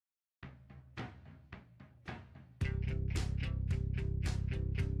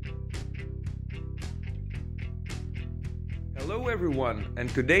Hello everyone, and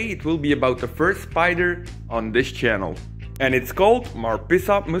today it will be about the first spider on this channel. And it's called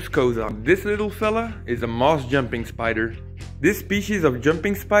Marpissa muscosa. This little fella is a moss jumping spider. This species of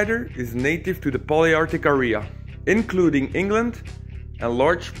jumping spider is native to the Palearctic area, including England and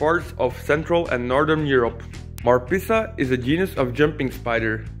large parts of Central and Northern Europe. Marpissa is a genus of jumping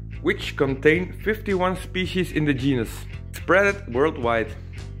spider, which contain 51 species in the genus, spread worldwide.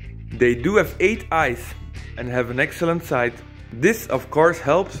 They do have 8 eyes and have an excellent sight. This of course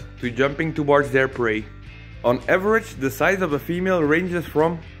helps to jumping towards their prey. On average, the size of a female ranges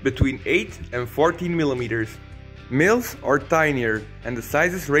from between 8 and 14 millimeters. Males are tinier and the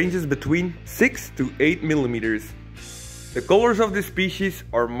sizes ranges between 6 to 8 millimeters. The colors of this species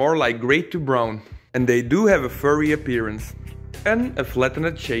are more like grey to brown, and they do have a furry appearance and a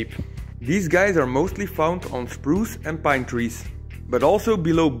flattened shape. These guys are mostly found on spruce and pine trees, but also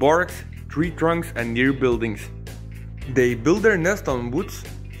below barks, tree trunks and near buildings. They build their nest on woods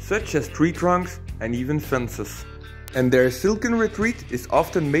such as tree trunks and even fences. And their silken retreat is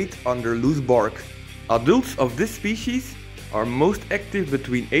often made under loose bark. Adults of this species are most active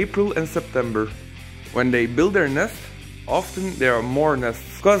between April and September. When they build their nest, often there are more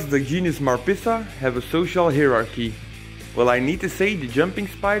nests, because the genus Marpissa have a social hierarchy. Well, I need to say the jumping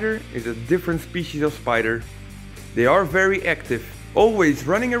spider is a different species of spider. They are very active, always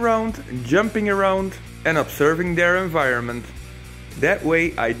running around, jumping around and observing their environment. That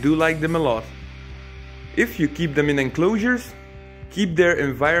way I do like them a lot. If you keep them in enclosures, keep their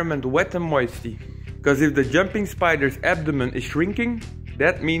environment wet and moisty. Because if the jumping spider's abdomen is shrinking,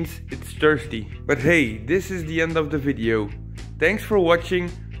 that means it's thirsty. But hey, this is the end of the video. Thanks for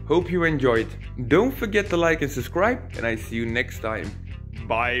watching, hope you enjoyed. Don't forget to like and subscribe, and I see you next time.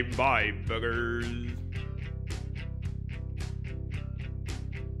 Bye bye buggers.